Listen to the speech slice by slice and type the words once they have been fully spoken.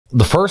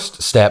The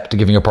first step to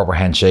giving a proper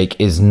handshake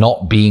is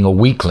not being a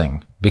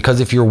weakling. Because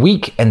if you're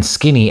weak and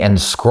skinny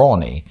and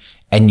scrawny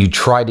and you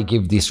try to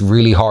give this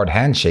really hard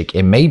handshake,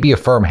 it may be a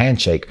firm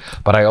handshake,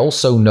 but I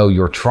also know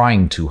you're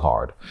trying too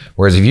hard.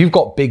 Whereas if you've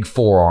got big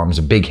forearms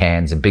and big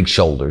hands and big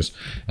shoulders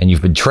and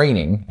you've been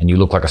training and you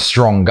look like a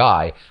strong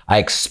guy, I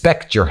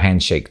expect your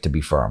handshake to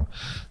be firm.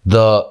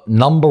 The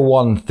number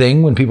one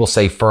thing when people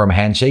say firm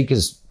handshake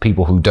is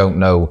people who don't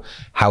know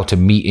how to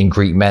meet and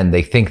greet men.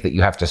 They think that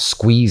you have to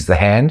squeeze the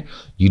hand.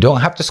 You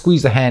don't have to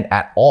squeeze the hand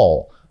at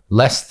all.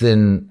 Less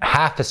than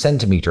half a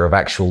centimeter of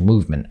actual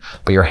movement,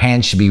 but your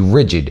hand should be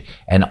rigid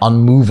and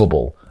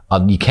unmovable.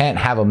 You can't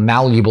have a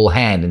malleable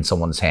hand in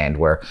someone's hand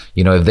where,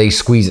 you know, if they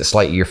squeeze it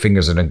slightly, your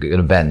fingers are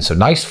gonna bend. So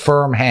nice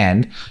firm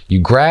hand,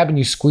 you grab and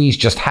you squeeze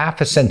just half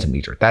a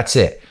centimeter. That's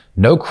it.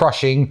 No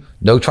crushing,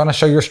 no trying to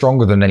show you're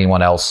stronger than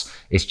anyone else.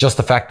 It's just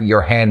the fact that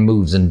your hand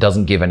moves and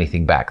doesn't give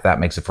anything back. That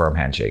makes a firm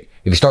handshake.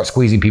 If you start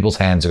squeezing people's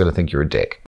hands, they're gonna think you're a dick.